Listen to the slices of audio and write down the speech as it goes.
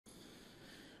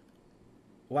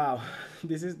Wow,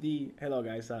 this is the hello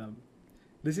guys.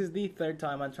 This is the third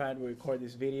time I'm trying to record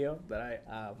this video that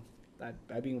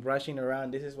I've been rushing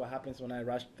around. This is what happens when I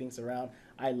rush things around.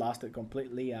 I lost it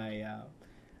completely. I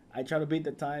try to beat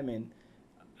the time and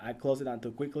I close it down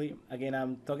too quickly. Again,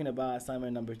 I'm talking about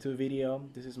assignment number two video.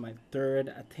 This is my third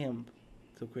attempt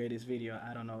to create this video.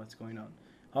 I don't know what's going on.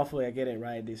 Hopefully, I get it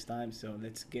right this time. So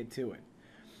let's get to it.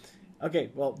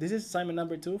 Okay, well, this is assignment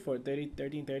number two for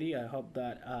 1330. I hope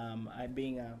that I've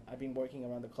been working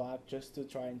around the clock just to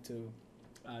trying to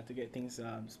get things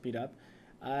speed up.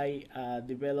 I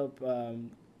develop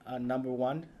a number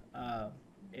one,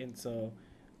 and so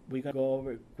we're gonna go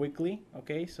over it quickly.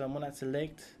 Okay, so I'm gonna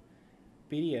select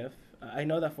PDF. I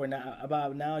know that for now,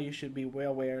 about now, you should be well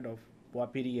aware of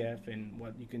what PDF and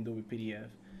what you can do with PDF.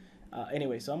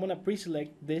 Anyway, so I'm gonna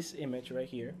pre-select this image right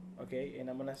here, okay,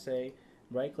 and I'm gonna say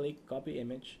right click, copy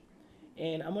image,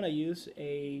 and I'm gonna use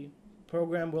a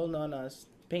program well known as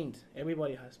Paint.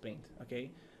 Everybody has Paint,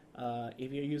 okay.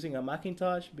 If you're using a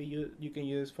Macintosh, you can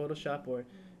use Photoshop or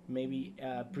maybe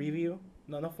Preview.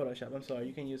 No, not Photoshop. I'm sorry.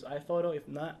 You can use iPhoto. If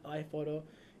not iPhoto,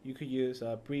 you could use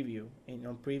Preview. And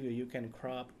on Preview, you can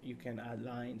crop, you can add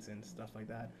lines and stuff like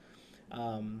that.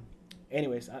 Um,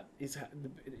 anyways, it's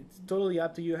totally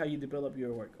up to you how you develop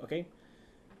your work. Okay.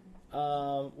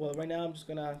 Well, right now I'm just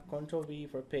gonna Control V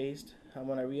for paste. I'm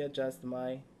gonna readjust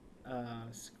my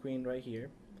screen right here.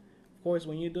 Of course,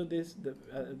 when you do this,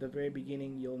 at the very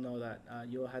beginning, you'll know that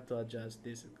you'll have to adjust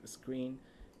this screen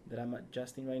that I'm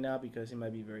adjusting right now because it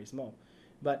might be very small.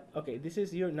 But okay, this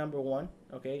is your number one,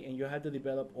 okay, and you have to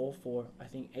develop all four, I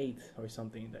think eight or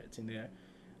something that's in there.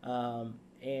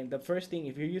 And the first thing,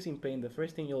 if you're using Paint, the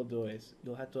first thing you'll do is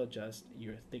you'll have to adjust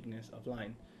your thickness of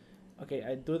line. Okay,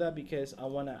 I do that because I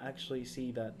want to actually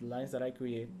see that the lines that I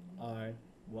create are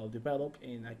well developed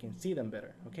and I can see them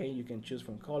better. Okay, you can choose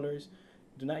from colors.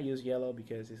 Do not use yellow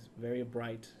because it's very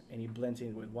bright and it blends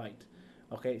in with white.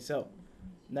 Okay, so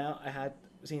now I had,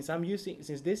 since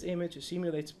this image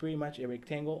simulates pretty much a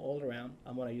rectangle all around,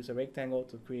 I'm gonna use a rectangle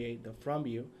to create the front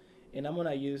view, and I'm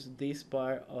gonna use this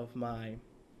part of my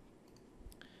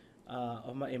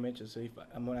image. So if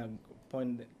I'm gonna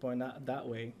point out that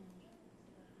way,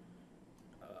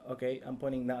 okay, I'm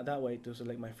pointing that way to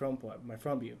select my front part, my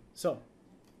front view. So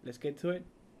let's get to it.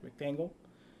 Rectangle,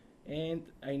 and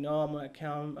I know I'm gonna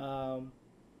count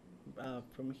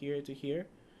from here to here,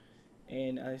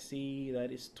 and I see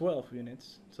that it's 12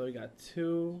 units. So we got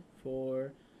 2,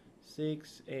 4,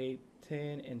 6, 8,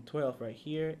 10, and 12 right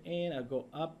here, and I go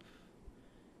up.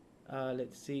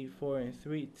 Let's see, 4 and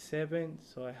 3, 7.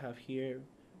 So I have here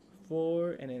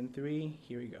 4 and then 3.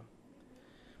 Here we go.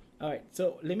 Alright,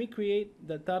 so let me create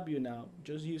the top view now,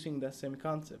 just using the same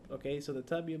concept. Okay, so the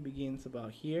top view begins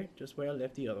about here, just where I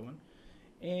left the other one.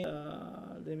 And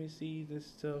let me see, this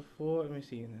stuff 4, let me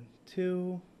see, and then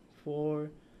 2, 4,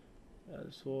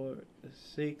 4,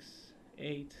 6,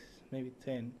 8, maybe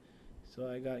 10.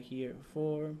 So I got here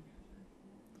 4,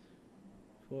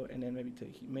 4, and then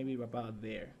maybe about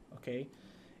there, okay?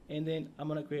 And then I'm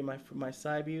gonna create my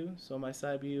side view. So my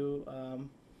side view,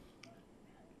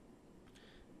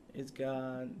 it's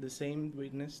got the same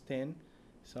width 10,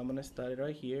 so I'm gonna start it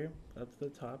right here up to the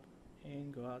top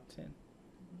and go out 10.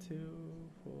 2,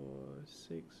 4,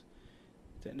 6,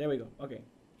 10. There we go. Okay,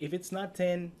 if it's not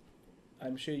 10,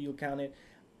 I'm sure you'll count it.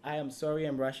 I am sorry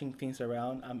I'm rushing things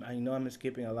around. I know I'm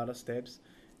skipping a lot of steps,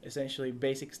 essentially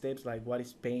basic steps like what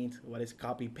is Paint, what is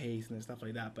copy paste and stuff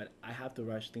like that, but I have to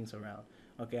rush things around.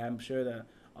 Okay, I'm sure that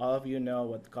all of you know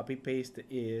what copy paste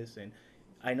is, and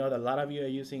I know that a lot of you are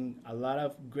using a lot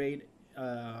of great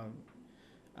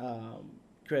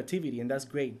creativity, and that's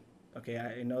great. Okay,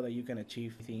 I know that you can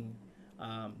achieve anything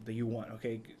that you want.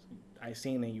 Okay, I've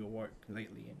seen in your work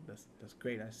lately, and that's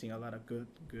great. I've seen a lot of good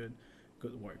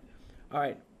work. All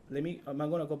right, I'm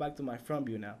gonna go back to my front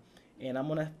view now, and I'm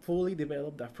gonna fully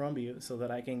develop the front view so that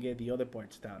I can get the other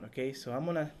parts down. Okay, so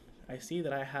I see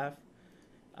that I have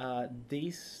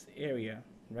this area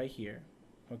right here,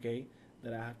 okay,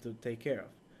 that I have to take care of.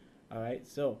 All right,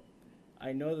 so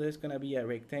I know there's gonna be a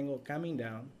rectangle coming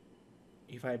down.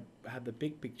 If I have the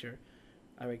big picture,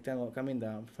 a rectangle coming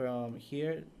down from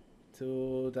here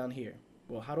to down here.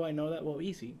 Well, how do I know that? Well,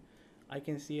 easy. I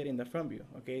can see it in the front view.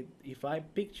 Okay, if I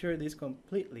picture this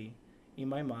completely in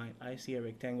my mind, I see a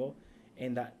rectangle,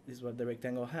 and that is what the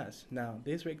rectangle has. Now,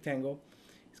 this rectangle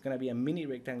is gonna be a mini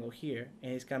rectangle here,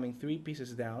 and it's coming 3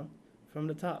 pieces down from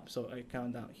the top. So I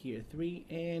count down here 3,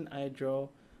 and I draw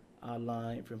a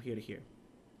line from here to here,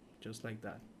 just like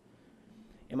that.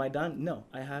 Am I done? No,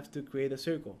 I have to create a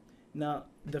circle. Now,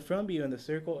 the front view and the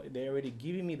circle, they're already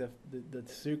giving me the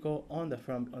circle on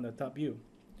the top view.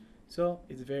 So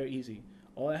it's very easy.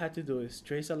 all I had to do is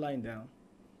trace a line down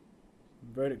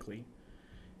vertically.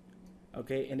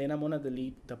 Okay, and then I'm gonna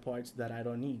delete the parts that I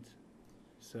don't need.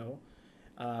 So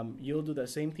you'll do the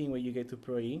same thing when you get to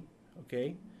Pro E.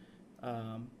 Okay,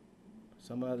 so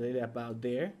I'm gonna delete about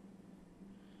there,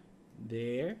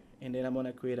 and then I'm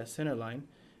gonna create a center line.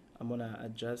 I'm gonna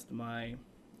adjust my,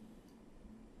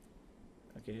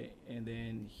 okay, and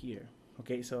then here.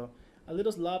 Okay, so a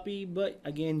little sloppy, but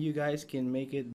again, you guys can make it